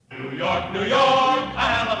New York, New York, a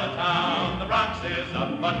hell of a town. The Bronx is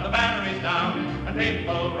up, but the Banner is down, and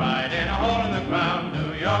people ride in a hole in the ground.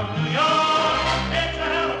 New York, New York, it's a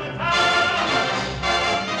hell of a town.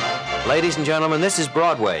 Ladies and gentlemen, this is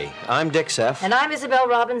Broadway. I'm Dick Seff. And I'm Isabel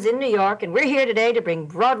Robbins in New York, and we're here today to bring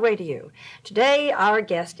Broadway to you. Today, our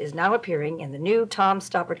guest is now appearing in the new Tom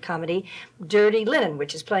Stoppard comedy, Dirty Linen,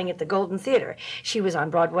 which is playing at the Golden Theater. She was on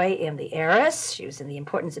Broadway in The Heiress, she was in The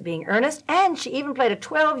Importance of Being Earnest, and she even played a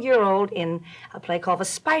 12-year-old in a play called The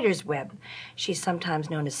Spider's Web. She's sometimes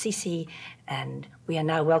known as Cece, and we are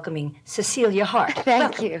now welcoming Cecilia Hart.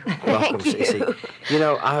 Thank you. Welcome, Thank you. Cece. You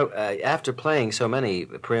know, after playing so many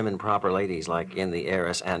prim and proper ladies like in The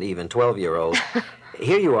Heiress and even 12-year-olds,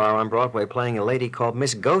 here you are on Broadway playing a lady called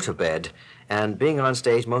Miss Go-to-Bed, and being on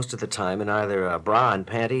stage most of the time in either a bra and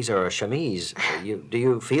panties or a chemise. Do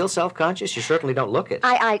you feel self-conscious? You certainly don't look it.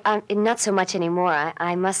 I'm not so much anymore.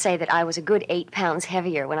 I must say that I was a good 8 pounds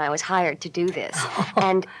heavier when I was hired to do this.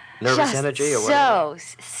 And Nervous just energy or so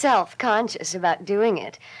self-conscious about doing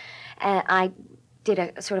it. And I did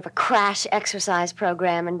a sort of a crash exercise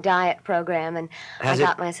program and diet program, and I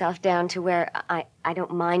got myself down to where I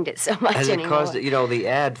don't mind it so much anymore. Has it caused, the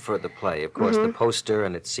ad for the play, of course, the poster,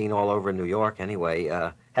 and it's seen all over New York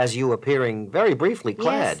anyway, has you appearing very briefly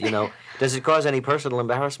clad, Yes. Does it cause any personal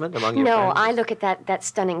embarrassment among your No, friends? I look at that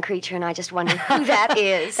stunning creature and I just wonder who that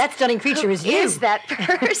is. That stunning creature is you. Is that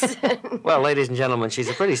person? Well, ladies and gentlemen, she's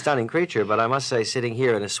a pretty stunning creature, but I must say, sitting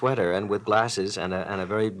here in a sweater and with glasses and a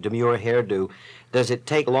very demure hairdo, does it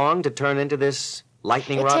take long to turn into this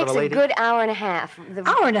lightning rod of a lady? It takes a good hour and a half.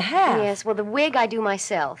 Hour and a half? Yes, well, the wig I do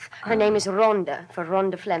myself. Her name is Rhonda, for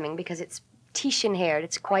Rhonda Fleming, because it's Titian-haired.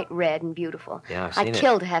 It's quite red and beautiful. Yeah, I've seen I'd it.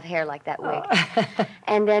 kill to have hair like that wig.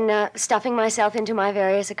 And then stuffing myself into my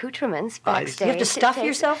various accoutrements backstage. You have to stuff It takes-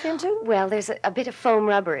 yourself into? Well, there's a bit of foam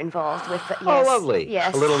rubber involved with the, yes. Oh, lovely.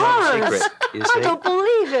 Yes. A little known secret, you see. I don't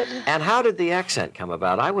believe it. And how did the accent come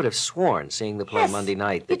about? I would have sworn, seeing the play Yes, Monday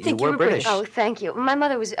night, that you'd think you were you were British. Oh, thank you. My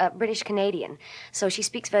mother was British-Canadian, so she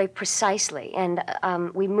speaks very precisely. And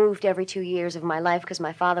we moved every 2 years of my life because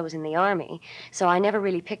my father was in the Army. So I never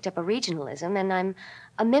really picked up a regionalism, and I'm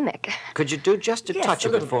a mimic. Could you do just a Yes, touch a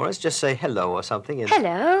of it little for us? Just say hello or something. And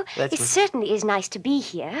Hello. That's It what- certainly is nice to be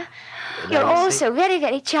here. Now, You're you see- also very,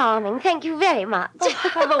 very charming. Thank you very much.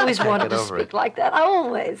 I've always wanted Get to over speak it. like that.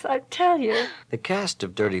 I tell you. The cast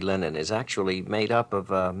of Dirty Linen is actually made up of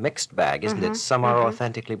a mixed bag, isn't it? Some are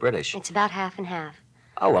authentically British. It's about half and half.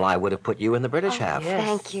 Oh, well, I would have put you in the British half. yes.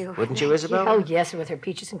 Thank you. Wouldn't you, Thank Isabel? Oh, yes, with her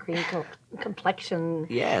peaches and cream complexion.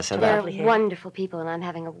 Yes, and They're Lovely hair. wonderful people, and I'm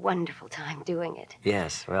having a wonderful time doing it.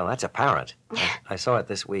 yes, well, that's apparent. I saw it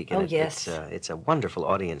this week, and Oh, yes. it's a wonderful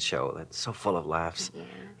audience show. It's so full of laughs.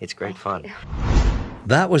 It's great fun.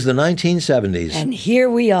 That was the 1970s. And here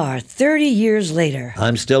we are, 30 years later.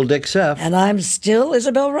 I'm still Dick Seff. And I'm still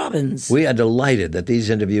Isabel Robbins. We are delighted that these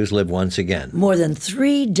interviews live once again. More than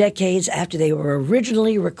 3 decades after they were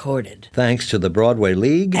originally recorded. Thanks to the Broadway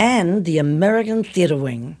League. And the American Theater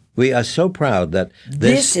Wing. We are so proud that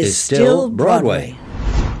this is still Broadway.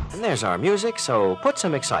 And there's our music, so put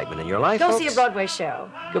some excitement in your life, Go folks. see a Broadway show.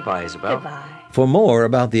 Goodbye, Isabel. Goodbye. For more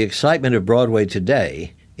about the excitement of Broadway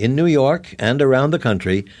today, in New York and around the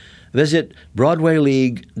country, visit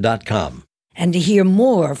BroadwayLeague.com. And to hear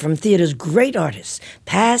more from theater's great artists,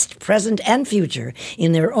 past, present, and future,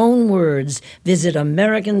 in their own words, visit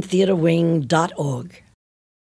AmericanTheaterWing.org.